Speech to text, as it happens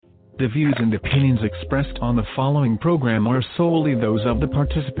The views and opinions expressed on the following program are solely those of the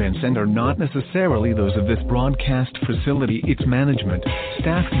participants and are not necessarily those of this broadcast facility, its management,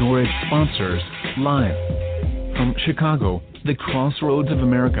 staff, nor its sponsors. Live from Chicago, the crossroads of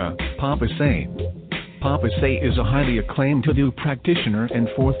America, Papa Say. Papa Say is a highly acclaimed Hoodoo practitioner and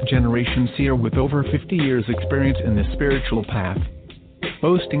fourth-generation seer with over 50 years' experience in the spiritual path.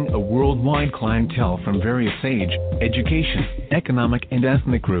 Boasting a worldwide clientele from various age, education, economic, and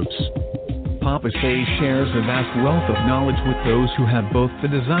ethnic groups. Papa Say shares a vast wealth of knowledge with those who have both the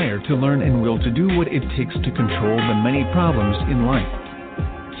desire to learn and will to do what it takes to control the many problems in life.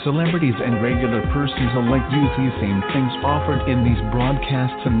 Celebrities and regular persons alike use these same things offered in these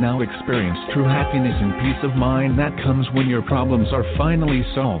broadcasts and now experience true happiness and peace of mind that comes when your problems are finally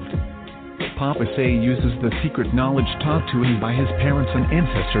solved. Papa Say uses the secret knowledge taught to him by his parents and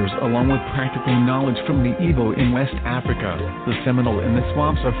ancestors along with practical knowledge from the Igbo in West Africa, the Seminole in the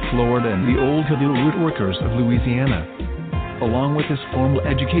swamps of Florida, and the old Hoodoo rootworkers of Louisiana. Along with his formal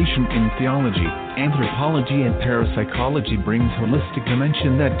education in theology, anthropology, and parapsychology brings holistic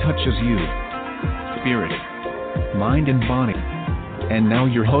dimension that touches you. Spirit, mind, and body. And now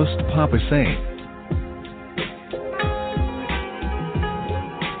your host, Papa Say.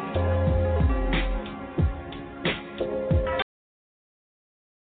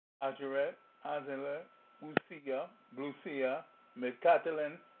 Ajeret, Azele, Usia, Blusia,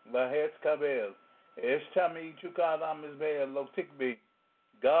 Mekatelin, Vahet Kabel. Eshtami Chukadam Isbea Lotikbi.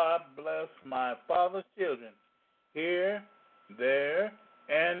 God bless my father's children, here, there,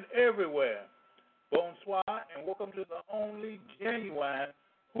 and everywhere. Bonsoir, and welcome to the only genuine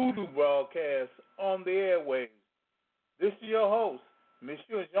Hoodoo broadcast on the airwaves. This is your host,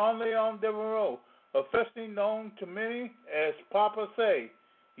 Monsieur Jean-Leon Devereaux, affectionately known to many as Papa Say,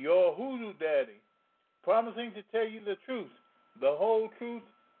 your Hoodoo daddy, promising to tell you the truth, the whole truth,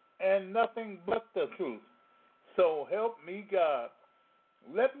 and nothing but the truth. So help me God.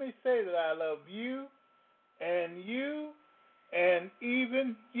 Let me say that I love you, and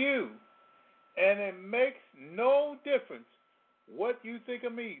even you. And it makes no difference what you think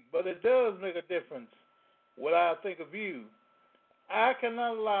of me, but it does make a difference what I think of you. I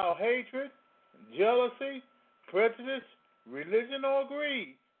cannot allow hatred, jealousy, prejudice, religion, or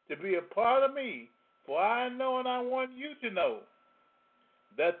greed to be a part of me, for I know and I want you to know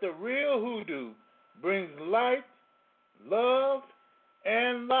that the real Hoodoo brings light, love,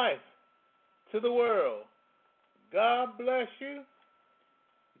 and life to the world. God bless you.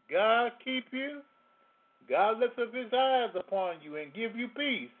 God keep you. God lift up his eyes upon you and give you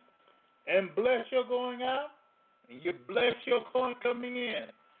peace, and bless your going out, and you bless your coming in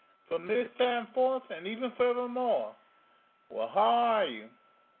from this time forth and even furthermore. Well, how are you?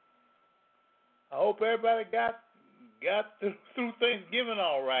 I hope everybody got through Thanksgiving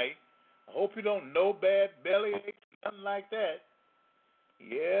all right. I hope you don't know bad belly aches, nothing like that.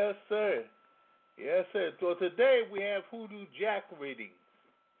 Yes, sir. Yes, sir. So today we have Hoodoo Jack readings.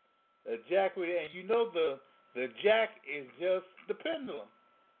 A Jack reading, and you know the Jack is just the pendulum.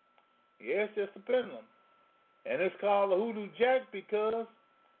 Yes, just the pendulum. And it's called the Hoodoo Jack because,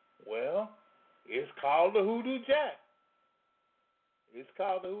 well, it's called the Hoodoo Jack. It's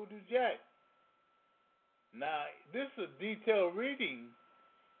called the Hoodoo Jack. Now, this is a detailed reading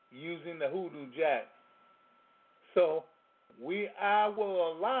using the Hoodoo Jack. So, I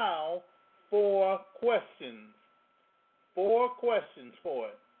will allow 4 questions. 4 questions for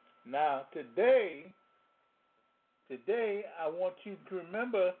it. Now, today I want you to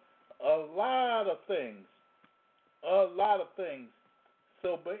remember a lot of things. A lot of things.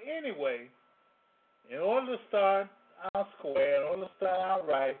 So, but anyway, in order to start out square, in order to start out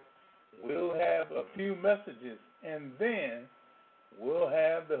right, we'll have a few messages, and then we'll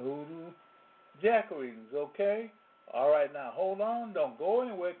have the Hoodoo Jack readings, okay? All right, now hold on. Don't go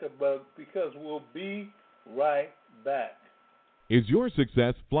anywhere because we'll be right back. Is your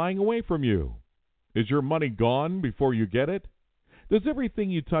success flying away from you? Is your money gone before you get it? Does everything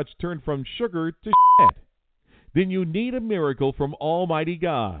you touch turn from sugar to shit? Then you need a miracle from Almighty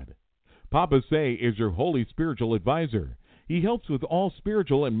God. Papa Say is your holy spiritual advisor. He helps with all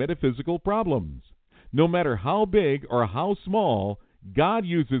spiritual and metaphysical problems. No matter how big or how small, God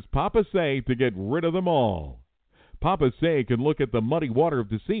uses Papa Say to get rid of them all. Papa Say can look at the muddy water of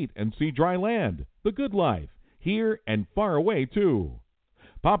deceit and see dry land, the good life, here and far away too.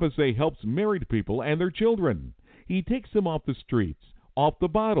 Papa Say helps married people and their children. He takes them off the streets, off the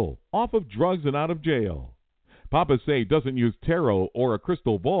bottle, off of drugs, and out of jail. Papa Say doesn't use tarot or a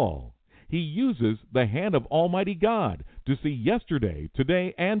crystal ball. He uses the hand of Almighty God to see yesterday,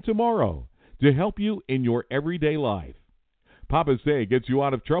 today, and tomorrow to help you in your everyday life. Papa Say gets you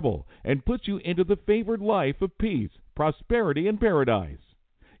out of trouble and puts you into the favored life of peace, prosperity, and paradise.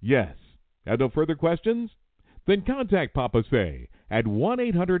 Yes. Have no further questions? Then contact Papa Say at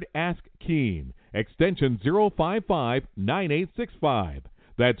 1-800-ASK-KEEN, extension 055-9865.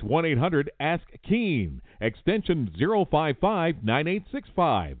 That's 1-800-ASK-KEEN, extension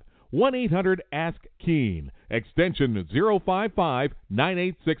 055-9865. 1-800-ASK-KEEN, extension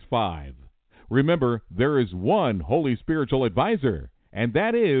 055-9865. Remember, there is one holy spiritual advisor, and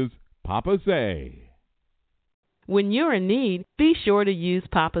that is Papa Say. When you're in need, be sure to use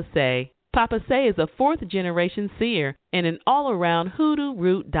Papa Say. Papa Say is a fourth-generation seer and an all-around hoodoo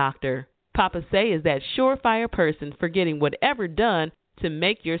root doctor. Papa Say is that surefire person for getting whatever done to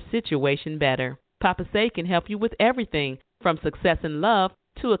make your situation better. Papa Say can help you with everything from success in love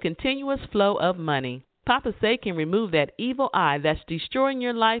to a continuous flow of money. Papa Say can remove that evil eye that's destroying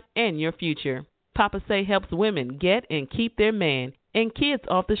your life and your future. Papa Say helps women get and keep their man and kids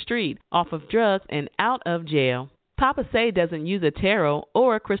off the street, off of drugs, and out of jail. Papa Say doesn't use a tarot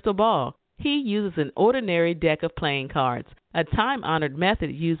or a crystal ball. He uses an ordinary deck of playing cards, a time-honored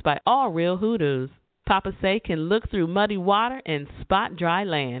method used by all real hoodoos. Papa Say can look through muddy water and spot dry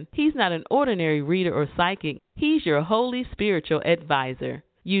land. He's not an ordinary reader or psychic. He's your holy spiritual advisor.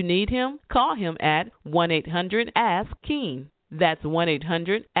 You need him? Call him at 1-800-ASK-KEEN. That's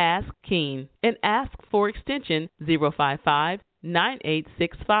 1-800-ASK-KEEN. And ask for extension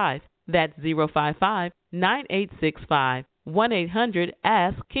 055-9865. That's 055-9865.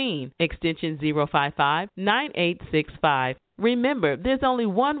 1-800-ASK-KEEN, extension 055-9865. Remember, there's only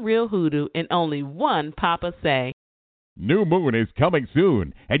one real hoodoo and only one Papa Say. New moon is coming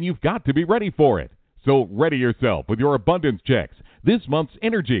soon, and you've got to be ready for it. So ready yourself with your abundance checks, this month's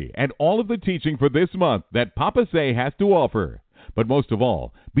energy, and all of the teaching for this month that Papa Say has to offer. But most of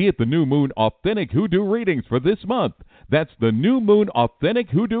all, be at the New Moon Authentic Hoodoo Readings for this month. That's the New Moon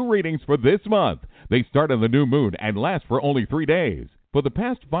Authentic Hoodoo Readings for this month. They start on the new moon and last for only 3 days. For the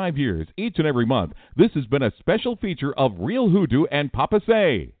past 5 years, each and every month, this has been a special feature of Real Hoodoo and Papa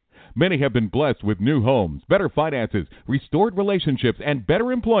Say. Many have been blessed with new homes, better finances, restored relationships, and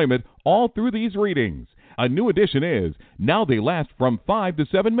better employment all through these readings. A new addition is, now they last from 5 to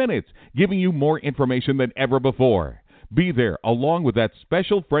 7 minutes, giving you more information than ever before. Be there along with that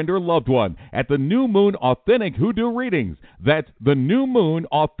special friend or loved one at the New Moon Authentic Hoodoo Readings. That's the New Moon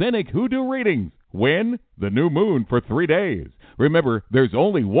Authentic Hoodoo Readings. When? The new moon for 3 days. Remember, there's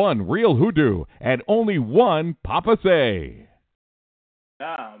only one real hoodoo and only one Papa Say.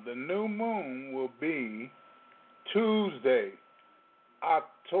 Now, the new moon will be Tuesday,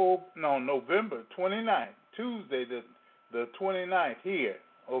 November 29th. Tuesday, the 29th here,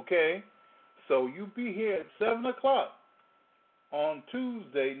 okay? So you be here at 7 o'clock on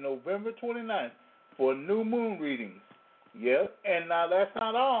Tuesday, November 29th for new moon readings. Yes, and now that's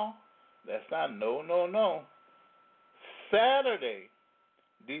not all. That's not, no. Saturday,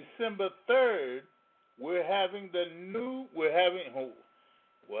 December 3rd, we're having the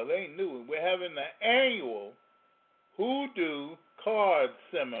annual Hoodoo Card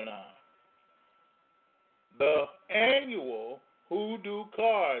Seminar. The annual Hoodoo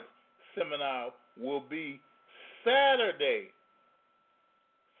Card Seminar will be Saturday.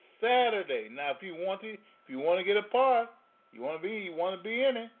 Now, if you want to get a part, you want to be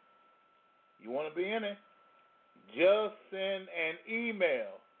in it. Just send an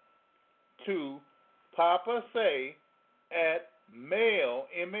email to Papa Say at mail.com.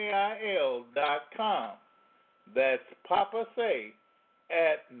 That's Papa Say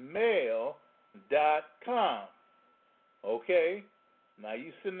at mail.com. Okay? Now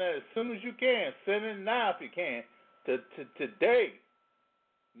you send that as soon as you can. Send it now if you can. Today.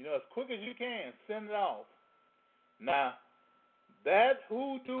 As quick as you can. Send it off. Now, that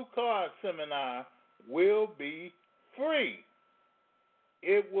Hoodoo Card Seminar will be free.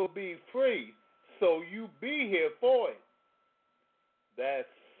 It will be free. So you be here for it. That's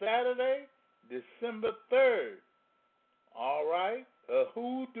Saturday, December 3rd. All right? A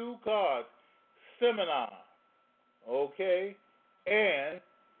Hoodoo Card Seminar. Okay? And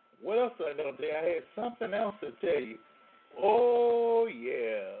what else I going to tell you? I had something else to tell you. Oh,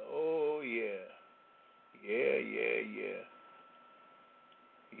 yeah.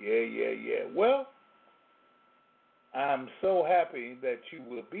 Yeah. Well, I'm so happy that you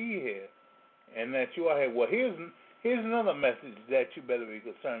will be here and that you are here. Well, here's another message that you better be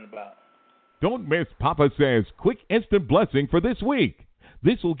concerned about. Don't miss Papa Say's quick instant blessing for this week.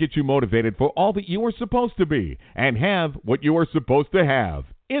 This will get you motivated for all that you are supposed to be and have what you are supposed to have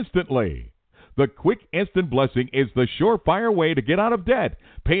instantly. The quick instant blessing is the surefire way to get out of debt,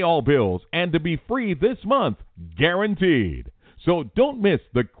 pay all bills, and to be free this month, guaranteed. So don't miss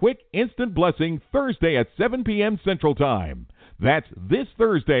the Quick Instant Blessing Thursday at 7 p.m. Central Time. That's this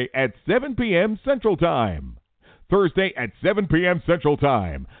Thursday at 7 p.m. Central Time. Thursday at 7 p.m. Central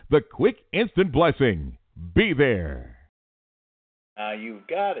Time. The Quick Instant Blessing. Be there. Now you've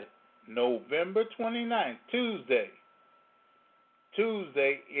got it. November 29th, Tuesday.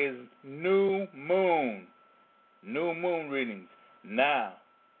 Tuesday is new moon. New moon readings. Now,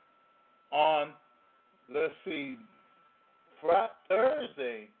 on, let's see,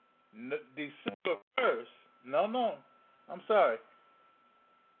 Thursday, December 1st. No, I'm sorry.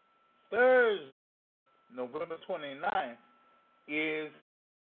 Thursday, November 29th, is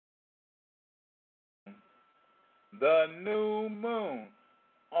the new moon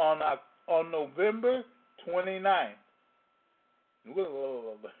on November 29th. I don't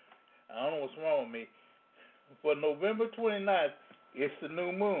know what's wrong with me. For November 29th, it's the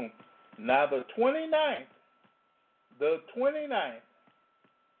new moon. Now the 29th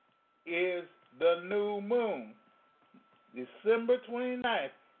is the new moon. December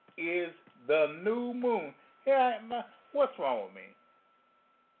 29th is the new moon. What's wrong with me?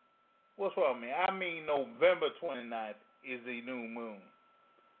 What's wrong with me? I mean November 29th is the new moon.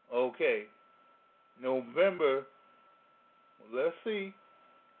 Okay. November, let's see.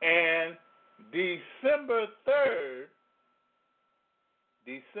 And December 3rd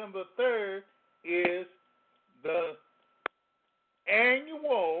is the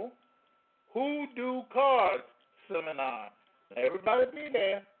annual Hoodoo Cards Seminar. Now, everybody be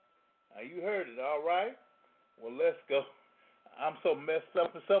there. Now, you heard it, all right? Well, let's go. I'm so messed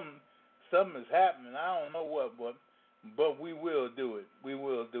up. Something is happening. I don't know what, but we will do it. We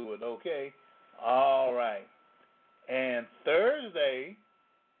will do it, okay? All right. And Thursday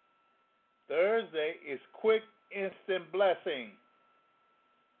is Quick Instant Blessing.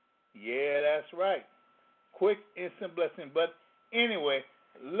 Yeah, that's right. Quick Instant Blessing. But anyway,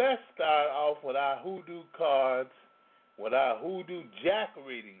 let's start off with our Hoodoo cards, with our Hoodoo Jack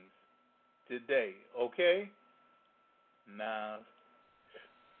readings today, okay? Now,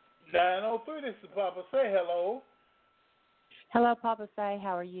 903, this is Papa. Say hello. Hello, Papa Say.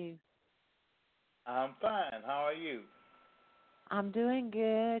 How are you? I'm fine. How are you? I'm doing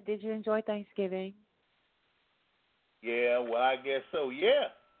good. Did you enjoy Thanksgiving? Yeah, well, I guess so. Yeah.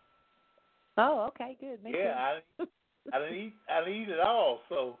 Oh, okay, good. Me yeah, too. I didn't eat it all,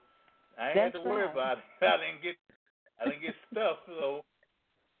 so I ain't had to worry about it. I didn't get stuff, so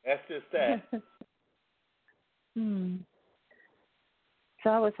that's just that. So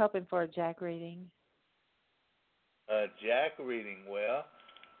I was hoping for a Jack reading. A Jack reading. Well,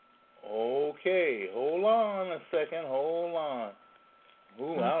 okay. Hold on a second. Hold on.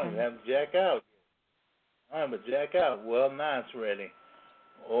 Ooh, okay. I don't even have a Jack out. I have a Jack out. Well, now it's ready.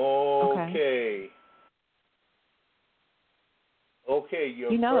 Okay. Okay, your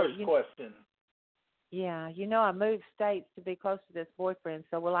first question. Yeah, I moved states to be close to this boyfriend.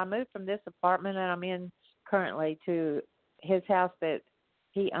 So will I move from this apartment that I'm in currently to his house that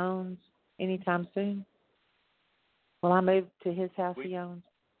he owns anytime soon? Will I move to his house he owns?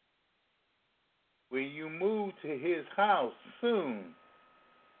 Will you move to his house soon?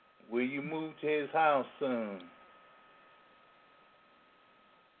 Will you move to his house soon?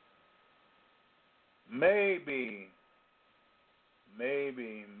 Maybe.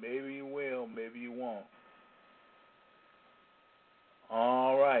 Maybe you will, maybe you won't.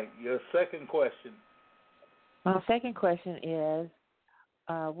 All right, your second question. My second question is,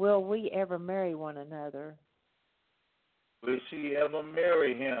 will we ever marry one another? Will she ever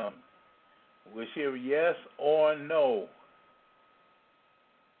marry him? Will she ever, yes or no?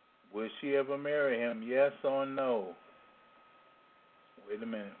 Will she ever marry him, yes or no? Wait a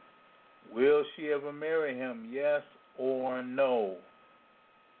minute. Will she ever marry him, yes or no?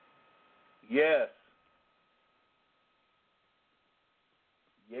 Yes.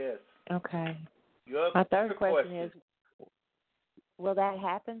 Yes. Okay. Your My third question is, will that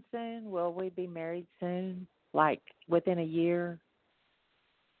happen soon? Will we be married soon? Like within a year?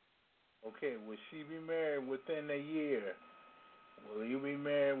 Okay, will she be married within a year? Will you be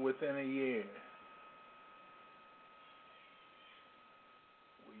married within a year?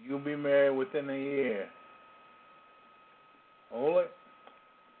 Will you be married within a year? Hold it.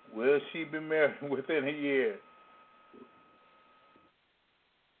 Will she be married within a year?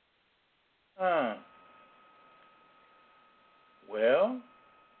 Well,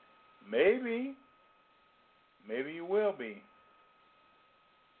 maybe. Maybe you will be.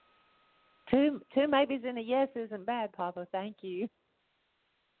 Two maybes and a yes isn't bad, Papa. Thank you.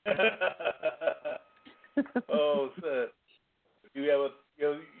 Oh, sir. You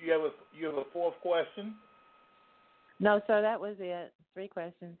have a fourth question? No, sir, that was it. 3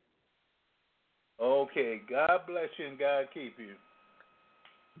 questions. Okay. God bless you and God keep you.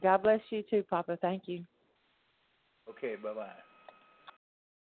 God bless you too, Papa. Thank you. Okay, bye-bye.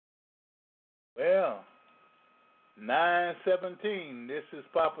 Well, 9:17. This is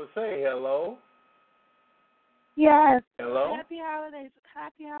Papa Say. Hello. Yes. Hello. Happy holidays.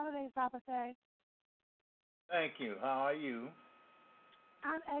 Happy holidays, Papa Say. Thank you. How are you?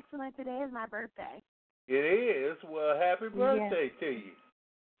 I'm excellent. Today is my birthday. It is. Well, happy birthday to you.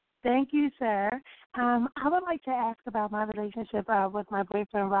 Thank you, sir. I would like to ask about my relationship with my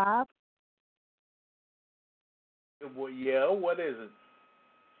boyfriend, Rob. Well, yeah, what is it?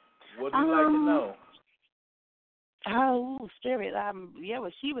 What would you like to know? Oh, Spirit. Yeah,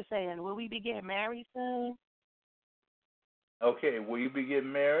 what she was saying. Will we be getting married soon? Okay, will you be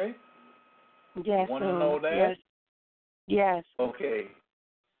getting married? Yes. Want to know that? Yes. Okay.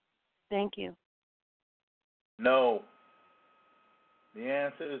 Thank you. No. The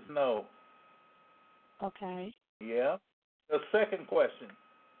answer is no. Okay. Yeah. The second question.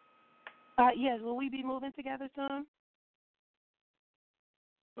 Yes. Will we be moving together soon?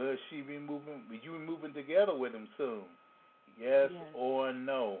 Will she be moving? Will you be moving together with him soon? Yes or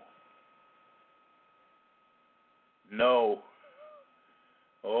no? No.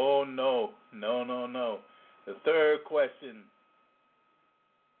 Oh, no. No, no, no. The third question.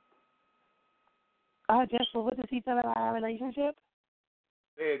 Just what does he feel about our relationship?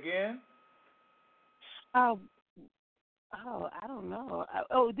 Say again? I don't know.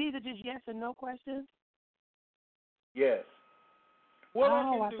 These are just yes and no questions? Yes. Well, I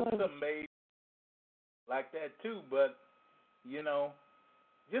can do thought some maybe like that too, but,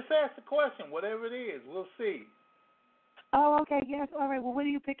 just ask the question, whatever it is. We'll see. Oh, okay, yes. All right. Well, what are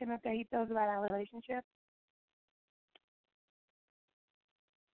you picking up that he feels about our relationship?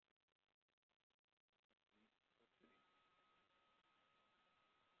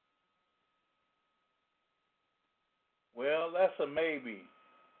 Well, that's a maybe.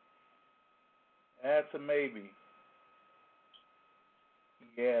 That's a maybe.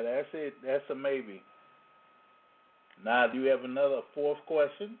 Yeah, that's it. That's a maybe. Now, do you have another fourth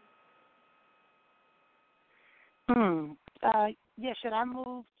question? Yeah. Should I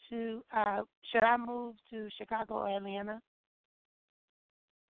move to Chicago or Atlanta?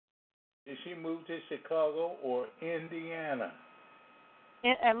 Did she move to Chicago or Indiana?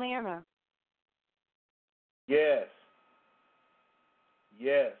 In Atlanta. Yes.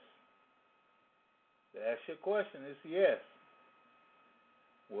 Yes. That's your question. It's yes.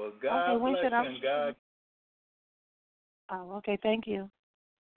 Well, God bless you and God. Oh, okay. Thank you.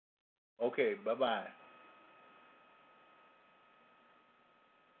 Okay. Bye-bye.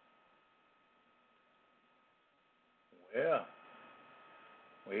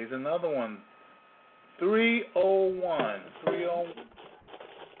 Well, here's another one. 301. 301.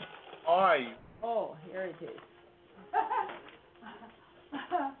 How are you? Oh, here it is.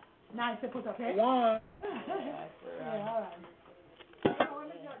 Nice to put up here. One. Yeah, all right.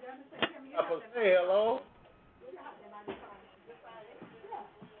 Papa, say hello.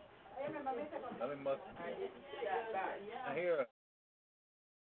 I hear her.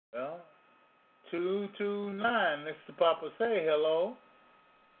 Well, 229. Mr. Papa, say hello.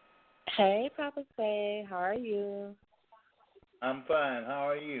 Hey, Papa Say. How are you? I'm fine. How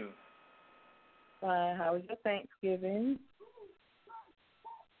are you? Fine. How was your Thanksgiving?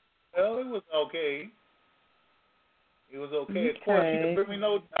 Well, it was okay. It was okay. Of course, you didn't bring me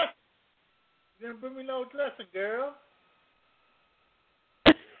no dressing. You didn't bring me no dressing, girl.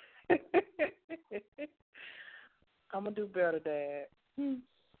 I'm going to do better, Dad.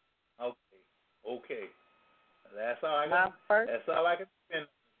 Okay. That's all I can. That's all I can do. You're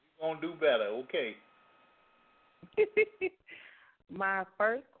going to do better. Okay. My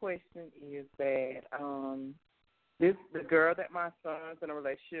first question is that the girl that my son's in a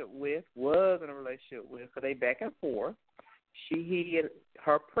relationship with was in a relationship with, so they back and forth. She hid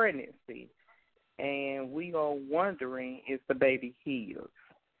her pregnancy, and we are wondering if the baby healed.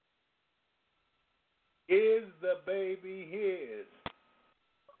 Is the baby his?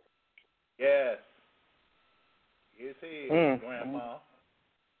 Yes. It's his, Grandma.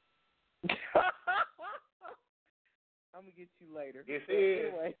 I'm going to get you later. It's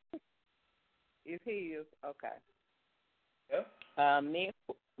his. Anyway, it's his. Okay. Yep.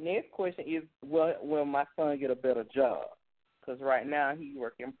 Next question is, will my son get a better job? Because right now he's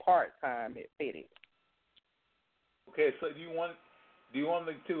working part-time at FedEx. Okay, so do you want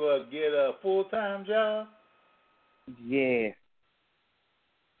me to get a full-time job? Yeah.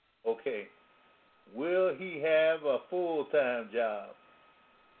 Okay. Will he have a full-time job?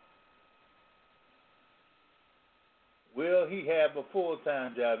 Will he have a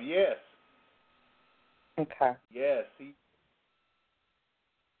full-time job? Yes. Okay. Yes.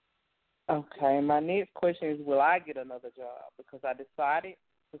 Okay. My next question is, will I get another job? Because I decided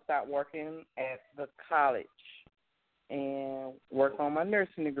to start working at the college and work on my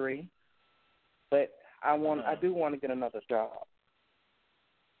nursing degree, but I do want to get another job.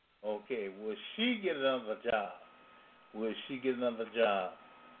 Okay. Will she get another job? Will she get another job?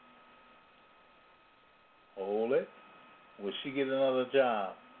 Hold it. Will she get another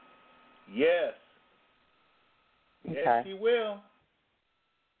job? Yes. Okay. Yes, she will.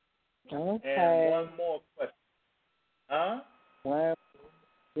 Okay. And one more question. Huh?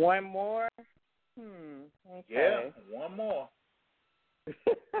 One more? Okay. Yeah, one more.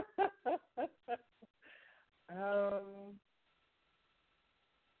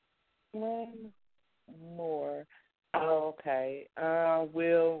 One more. Okay.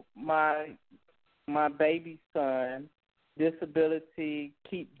 Will my baby son disability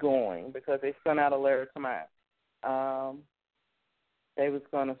keep going? Because they sent out a letter to my they was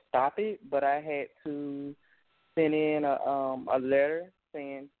gonna stop it, but I had to send in a letter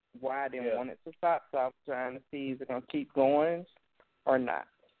saying why I didn't want it to stop. So I was trying to see is it gonna keep going or not.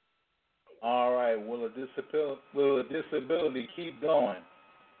 All right. Will a disability keep going?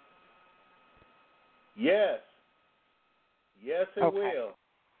 Yes. Yes, it will.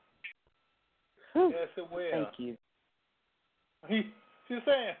 Yes, it will. Thank you. She's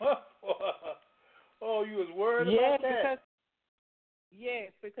saying, oh, you was worried about that?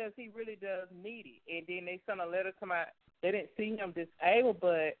 Because he really does need it. And then they sent a letter to they didn't see him disabled,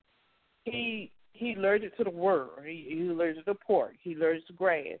 but he allergic to the world. He allergic to pork. He allergic to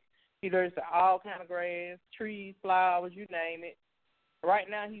grass. He allergic to all kind of grass, trees, flowers, you name it. Right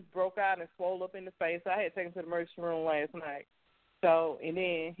now he broke out and swole up in the face. I had to take him to the emergency room last night. So, and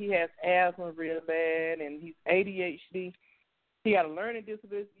then he has asthma real bad, and he's ADHD. He got a learning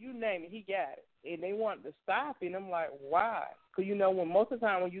disability. You name it, he got it. And they want to stop it. And I'm like, why? Because, when most of the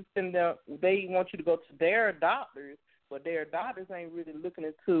time when you send them, they want you to go to their doctors, but their doctors ain't really looking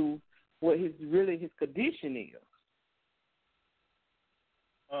into what his condition is.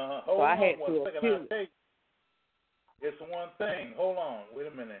 Hold so I on had one to second. appeal. I'll take it's one thing. Hold on. Wait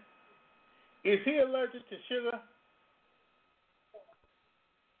a minute. Is he allergic to sugar?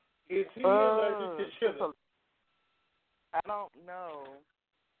 Is he allergic to sugar? I don't know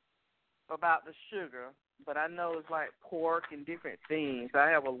about the sugar, but I know it's like pork and different things. I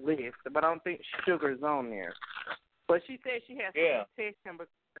have a list, but I don't think sugar's on there. But she said she has to retest him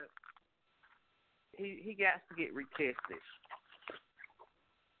because he got to get retested.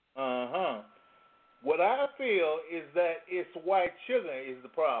 What I feel is that it's white sugar is the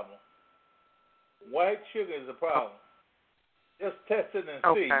problem. White sugar is the problem. Just test it and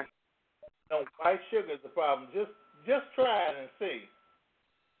see. No, white sugar is the problem. Just try it and see.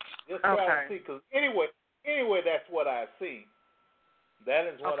 Just try it and see. Because anyway, that's what I see. That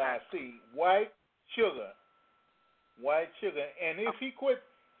is what I see. White sugar. White sugar. And if he quit,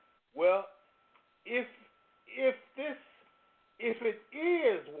 well, if it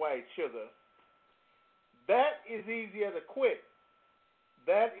is white sugar, that is easier to quit.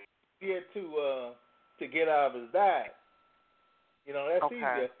 That is easier to get out of his diet. That's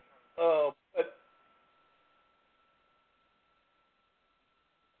easier. But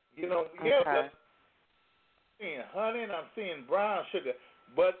I'm seeing honey and I'm seeing brown sugar.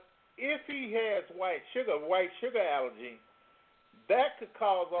 But if he has white sugar allergy, that could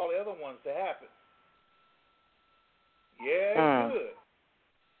cause all the other ones to happen. Yeah, it's good.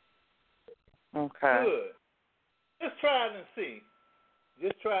 Okay. Good. Just try it and see.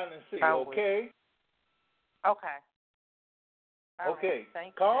 Okay? Okay. All okay. Right.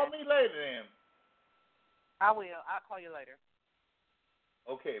 Thank Call you. me later then. I will. I'll call you later.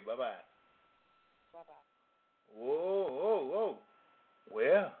 Okay, bye-bye. Bye-bye. Whoa.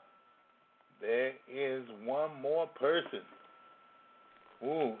 Well, there is one more person.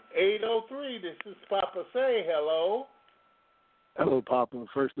 803, this is Papa Say. Hello. Hello, Papa.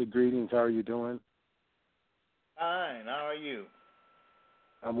 Firstly, greetings. How are you doing? Fine. How are you?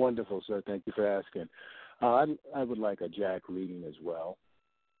 I'm wonderful, sir. Thank you for asking. I would like a Jack reading as well.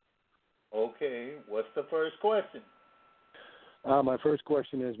 Okay. What's the first question? My first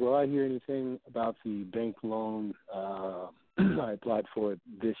question is, will I hear anything about the bank loan I applied for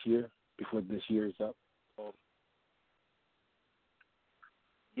this year, before this year is up?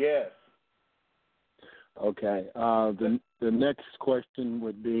 Yes. Okay. The next question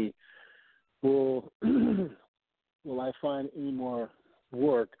would be, will I find any more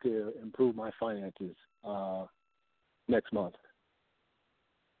work to improve my finances next month?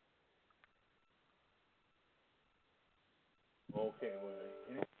 Okay,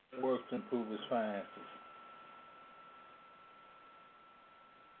 well, it works to improve his finances.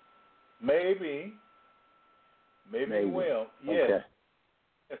 Maybe he will. Yes.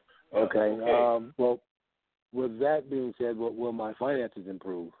 Okay. Well, with that being said, will my finances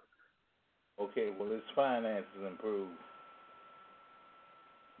improve? Okay, well, his finances improve.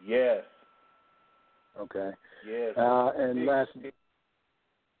 Yes. Okay. Yes. And last.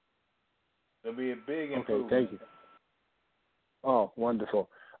 There'll be a big improvement. Okay, thank you. Oh, wonderful.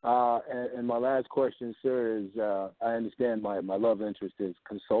 And my last question, sir, is I understand my love interest is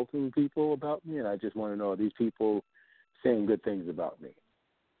consulting people about me, and I just want to know, are these people saying good things about me?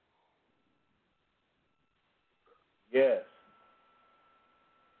 Yes.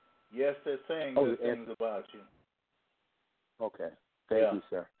 Yes, they're saying good things about you. Okay. Thank you,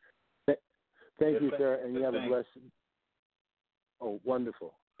 sir. Thank you, sir, and you have a blessed. Oh,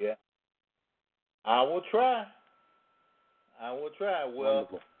 wonderful. Yeah. I will try. Well,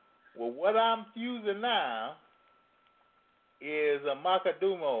 wonderful. Well, what I'm using now is a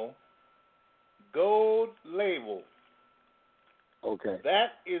Macadumo gold label. Okay.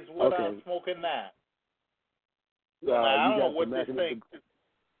 That is what I'm smoking now. Now I don't know what this thing.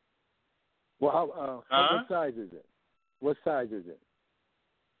 Well, what size is it? What size is it?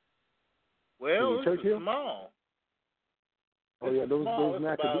 Well, it's small. Oh yeah, those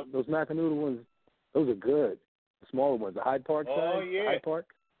Macanudo ones, those are good. The smaller ones, the Hyde Park size. Oh yeah. Hyde Park.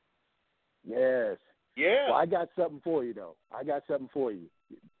 Yes. Yeah. Well, I got something for you though. It's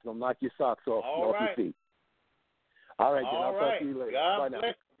gonna knock your socks off your feet. All right, then. I'll talk to you later. God bye bless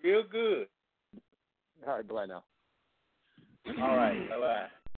now. you. Real good. All right, bye now. All right, bye.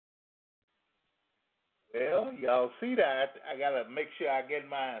 Well, y'all see that? I gotta make sure I get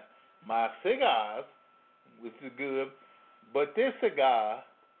my cigars, which is good. But this cigar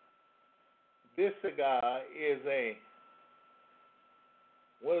is a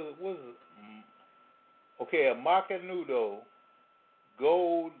what is it? Okay, a Macanudo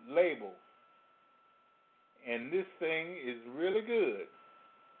gold label, and this thing is really good.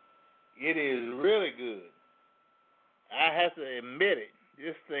 It is really good. I have to admit it.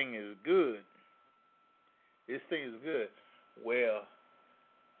 This thing is good. Well,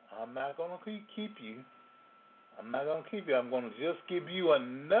 I'm not gonna keep you. I'm going to just give you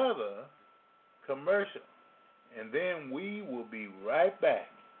another commercial, and then we will be right back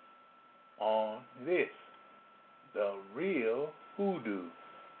on this, The Real Hoodoo.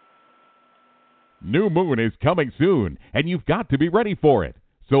 New moon is coming soon, and you've got to be ready for it.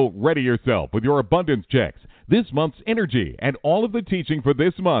 So ready yourself with your abundance checks, this month's energy, and all of the teaching for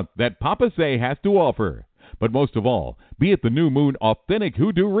this month that Papa Say has to offer. But most of all, be at the New Moon Authentic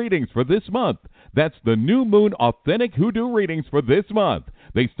Hoodoo Readings for this month. That's the New Moon Authentic Hoodoo Readings for this month.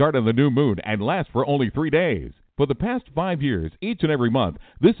 They start on the new moon and last for only 3 days. For the past 5 years, each and every month,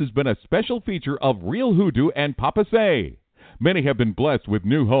 this has been a special feature of Real Hoodoo and Papa Say. Many have been blessed with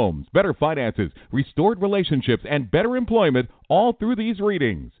new homes, better finances, restored relationships, and better employment all through these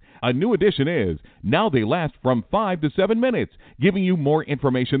readings. A new addition is, now they last from 5 to 7 minutes, giving you more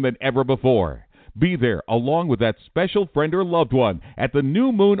information than ever before. Be there along with that special friend or loved one at the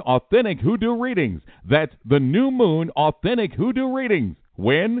New Moon Authentic Hoodoo Readings. That's the New Moon Authentic Hoodoo Readings.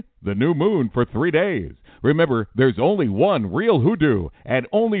 When? The new moon for 3 days. Remember, there's only one real hoodoo and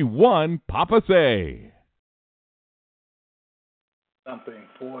only one Papa Say. Something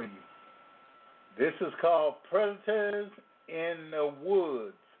for you. This is called Predators in the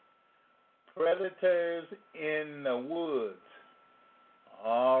Woods. Predators in the Woods.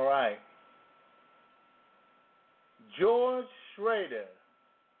 All right. George Schrader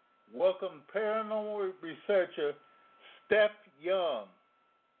welcomed paranormal researcher Steph Young.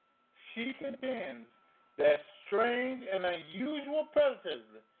 She contends that strange and unusual predators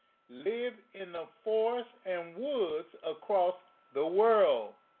live in the forests and woods across the world.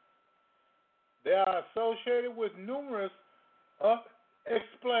 They are associated with numerous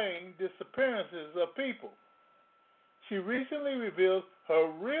unexplained disappearances of people. She recently revealed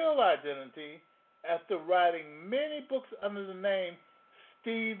her real identity after writing many books under the name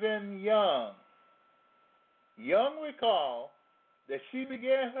Stephen Young. Young recalled that she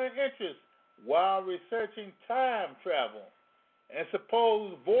began her interest while researching time travel and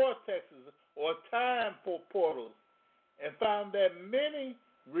supposed vortexes or time portals, and found that many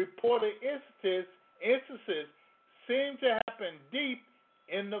reported instances seem to happen deep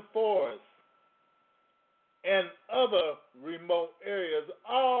in the forest and other remote areas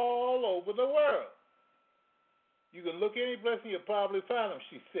all over the world. You can look any place and you'll probably find them,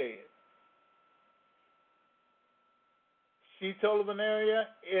 she said. She told of an area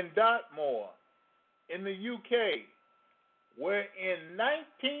in Dartmoor, in the UK, where in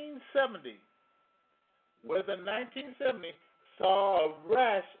 1970, saw a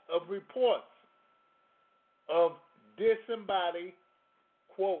rash of reports of disembodied,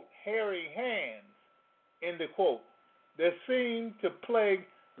 quote, hairy hands, end of quote, that seemed to plague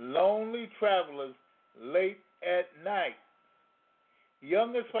lonely travelers late at night.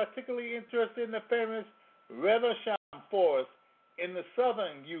 Young is particularly interested in the famous Redisham Forest in the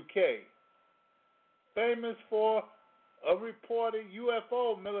southern UK, famous for a reported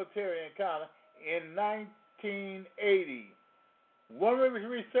UFO military encounter in 1980. One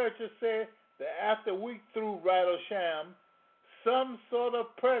researcher said that after a week through Redisham, some sort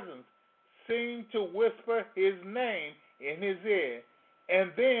of presence seemed to whisper his name in his ear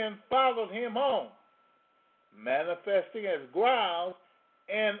and then followed him home, manifesting as growls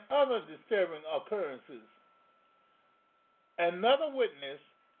and other disturbing occurrences. Another witness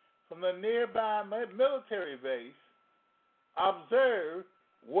from the nearby military base observed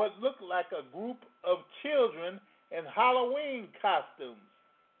what looked like a group of children in Halloween costumes,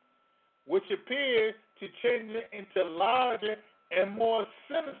 which appeared to change into larger and more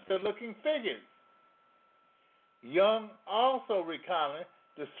sinister-looking figures. Young also recounted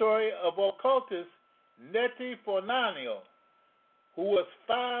the story of occultist Nettie Fornanio, who was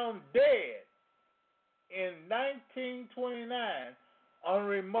found dead in 1929 on a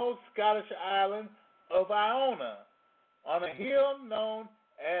remote Scottish island of Iona on a hill known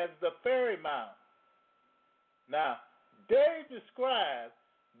as the Fairy Mount. Now, Dave described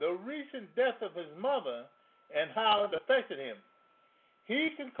the recent death of his mother and how it affected him.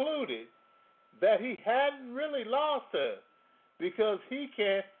 He concluded that he hadn't really lost her because he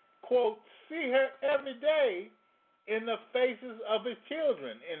can, quote, see her every day in the faces of his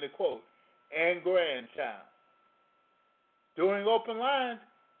children, end of quote, and grandchild. During open lines,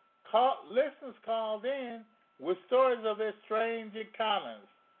 listeners called in with stories of their strange encounters.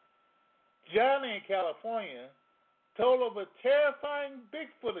 Johnny in California told of a terrifying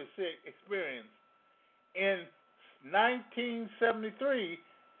Bigfoot experience in 1973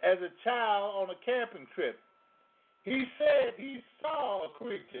 as a child on a camping trip. He said he saw a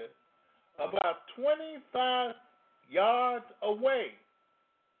creature about 25 yards away,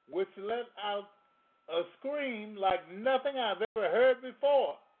 which let out a scream like nothing I've ever heard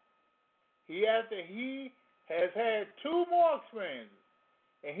before. He added that he has had two more experiences,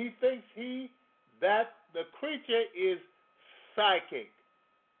 and he thinks that the creature is psychic.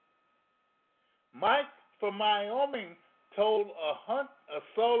 Mike from Wyoming told a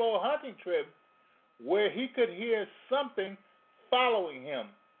solo hunting trip where he could hear something following him,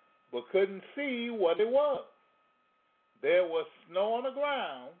 but couldn't see what it was. There was snow on the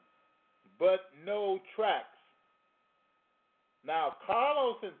ground, but no tracks. Now,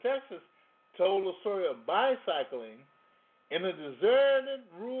 Carlos in Texas told a story of bicycling in a deserted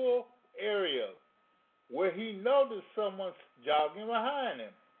rural area where he noticed someone jogging behind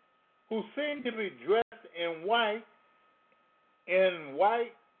him who seemed to be dressed in white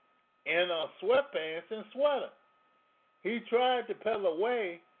sweatpants and sweater. He tried to pedal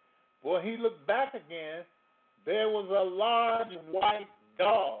away, but when he looked back again, there was a large white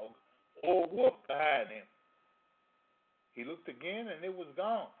dog or wolf behind him. He looked again and it was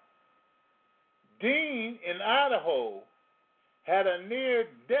gone. Dean in Idaho had a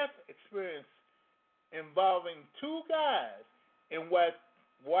near-death experience involving two guys in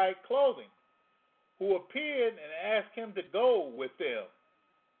white clothing who appeared and asked him to go with them.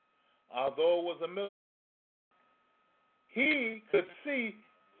 Although it was a military, he could see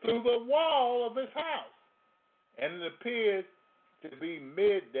through the wall of his house, and it appeared to be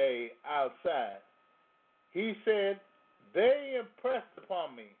midday outside. He said, they impressed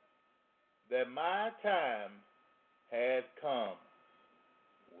upon me that my time had come.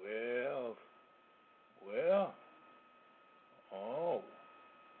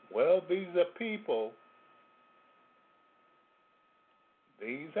 These are people.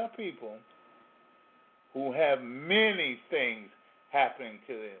 These are people who have many things happening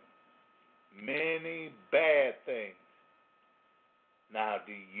to them, many bad things. Now,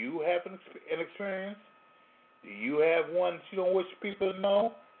 do you have an experience? Do you have one that you don't wish people to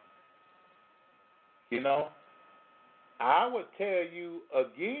know? You know, I would tell you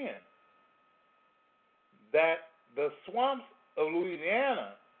again that the swamps of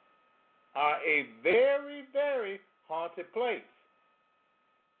Louisiana are a very, very haunted place.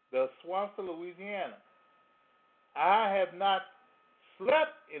 The swamps of Louisiana. I have not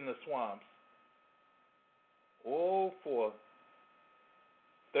slept in the swamps, for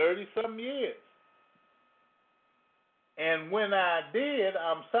 30-some years. And when I did,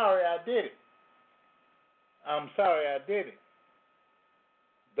 I'm sorry I did it.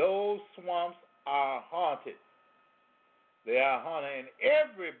 those swamps are haunted. They are haunted, and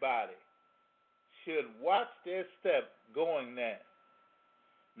everybody should watch their step going there.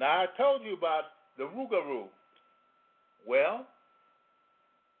 Now, I told you about the Rougarou. Well,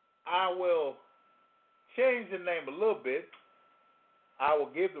 I will change the name a little bit. I will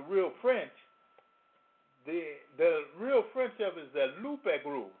give the real French. The real French of it is the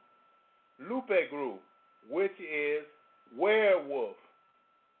Loup-Garou, which is werewolf.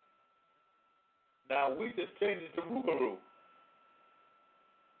 Now, we just changed it to Rougarou.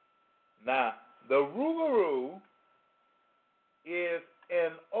 Now, the Rougarou is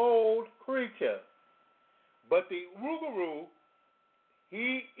an old creature, but the Rougarou,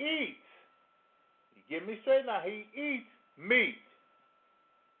 he eats. Get me straight now. He eats meat.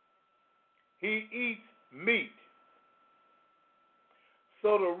 He eats meat.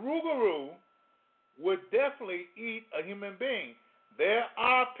 So the Rougarou would definitely eat a human being. There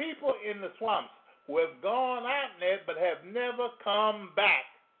are people in the swamps who have gone out there but have never come back.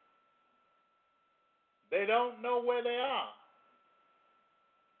 They don't know where they are.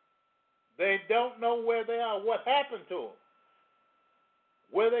 They don't know where they are, what happened to them,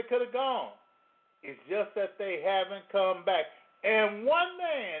 where they could have gone. It's just that they haven't come back. And one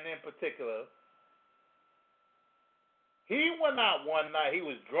man in particular, he went out one night. He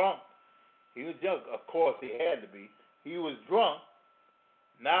was drunk. He was drunk. Of course, he had to be. He was drunk,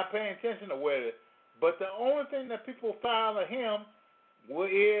 not paying attention to where it. But the only thing that people found of him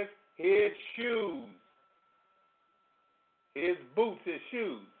is his shoes, his boots, his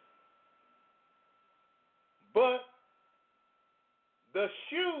shoes. But the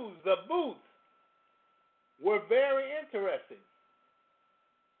shoes, the boots, were very interesting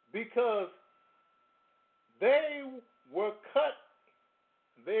because they were cut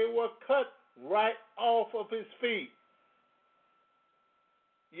right off of his feet.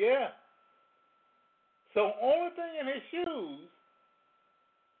 Yeah. So only thing in his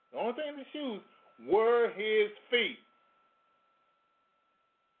shoes were his feet.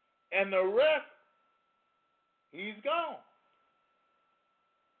 And the rest, he's gone.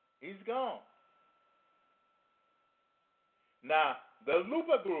 He's gone. Now, the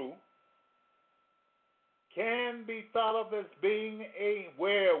Loup-Garou can be thought of as being a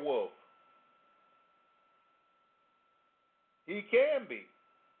werewolf. He can be.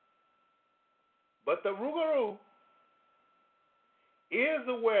 But the Rougarou is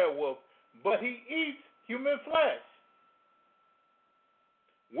a werewolf, but he eats human flesh,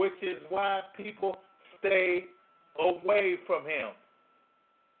 which is why people stay away from him.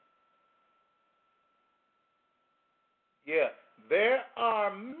 Yeah, there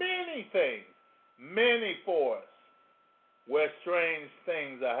are many things, many forests where strange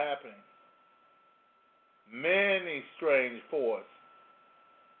things are happening. Many strange forests.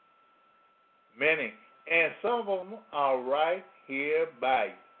 Many. And some of them are right here by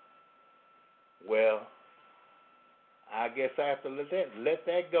you. Well, I guess I have to let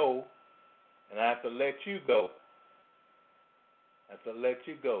that go, and I have to let you go. I have to let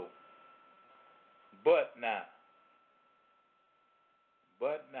you go. But now,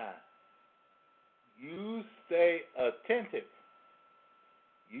 you stay attentive.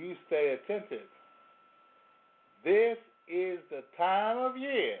 You stay attentive. This is the time of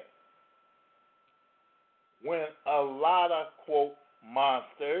year when a lot of, quote,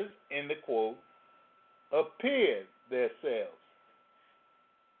 monsters, in the quote, appear themselves.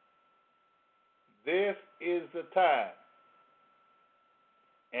 This is the time.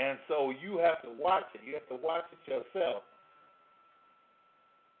 And so you have to watch it. You have to watch it yourself.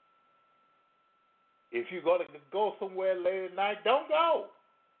 If you're going to go somewhere late at night, don't go.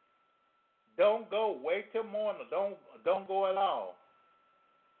 Don't go. Wait till morning. Don't go at all.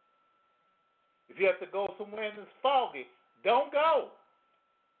 If you have to go somewhere and it's foggy, don't go.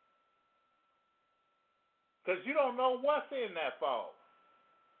 Because you don't know what's in that fog.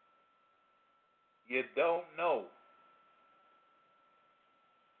 You don't know.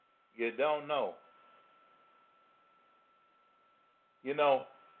 You don't know. You know,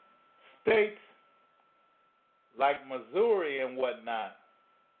 states like Missouri and whatnot.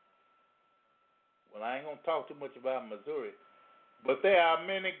 Well, I ain't going to talk too much about Missouri, but there are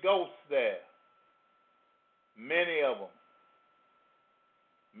many ghosts there. Many of them.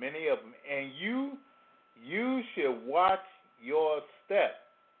 Many of them. And you should watch your step.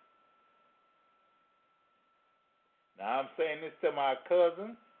 Now, I'm saying this to my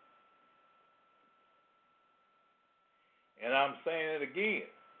cousin, and I'm saying it again.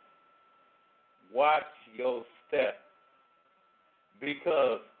 Watch your step.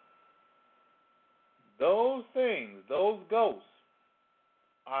 Because those things, those ghosts,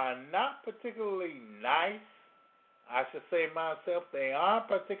 are not particularly nice. I should say myself, they aren't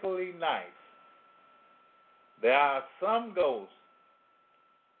particularly nice. There are some ghosts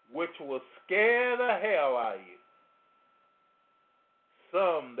which will scare the hell out of you.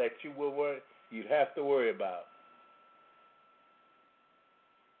 Some that you'd have to worry about.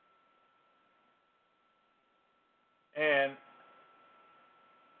 And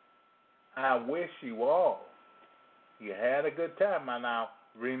I wish you had a good time. Now,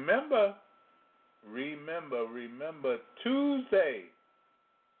 remember, Tuesday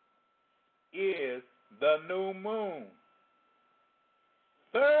is the new moon.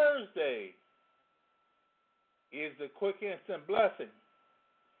 Thursday is the quick instant blessing.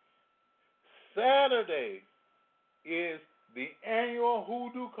 Saturday is the annual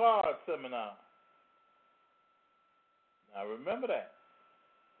Hoodoo card seminar. Now remember that.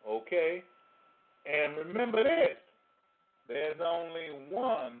 Okay? And remember this. There's only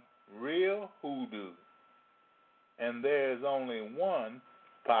one real hoodoo. And there's only one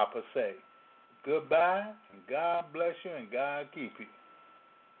Papa Say. Goodbye, and God bless you, and God keep you.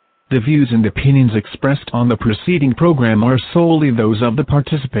 The views and opinions expressed on the preceding program are solely those of the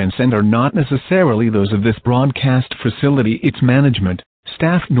participants and are not necessarily those of this broadcast facility, its management,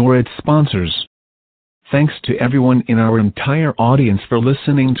 staff, nor its sponsors. Thanks to everyone in our entire audience for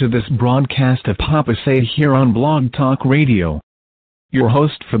listening to this broadcast of Papa Say here on Blog Talk Radio. Your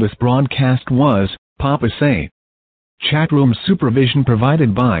host for this broadcast was Papa Say. Chatroom supervision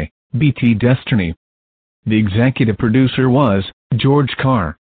provided by BT Destiny. The executive producer was George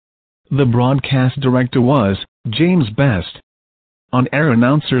Carr. The broadcast director was James Best. On-air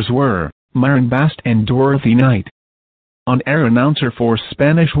announcers were Myron Bast and Dorothy Knight. On-air announcer for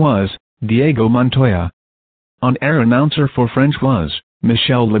Spanish was Diego Montoya. On-air announcer for French was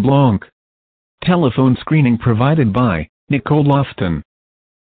Michelle LeBlanc. Telephone screening provided by Nicole Lofton.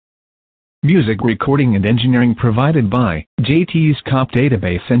 Music recording and engineering provided by JT's Cop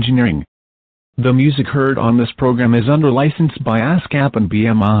Database Engineering. The music heard on this program is under license by ASCAP and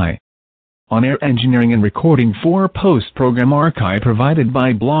BMI. On-air engineering and recording for post-program archive provided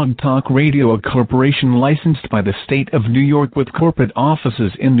by Blog Talk Radio, a corporation licensed by the state of New York with corporate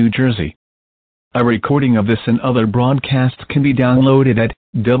offices in New Jersey. A recording of this and other broadcasts can be downloaded at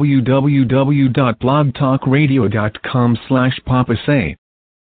www.blogtalkradio.com/papasay.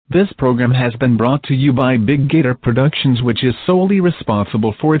 This program has been brought to you by Big Gator Productions, which is solely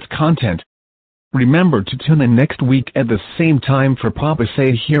responsible for its content. Remember to tune in next week at the same time for Papa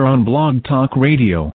Say here on Blog Talk Radio.